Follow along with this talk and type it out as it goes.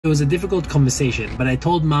It was a difficult conversation, but I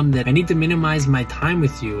told mom that I need to minimize my time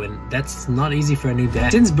with you, and that's not easy for a new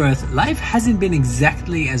dad. Since birth, life hasn't been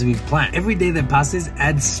exactly as we've planned. Every day that passes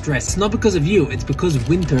adds stress. It's not because of you, it's because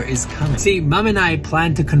winter is coming. See, mom and I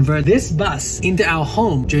plan to convert this bus into our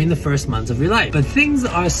home during the first months of your life. But things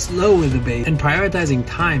are slow with the baby, and prioritizing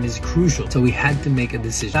time is crucial, so we had to make a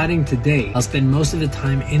decision. Starting today, I'll spend most of the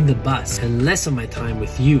time in the bus and less of my time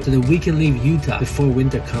with you, so that we can leave Utah before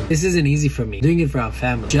winter comes. This isn't easy for me. Doing it for our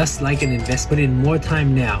family. Just like an investment, put in more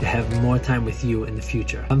time now to have more time with you in the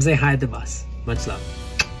future. Come say hi at the bus. Much love.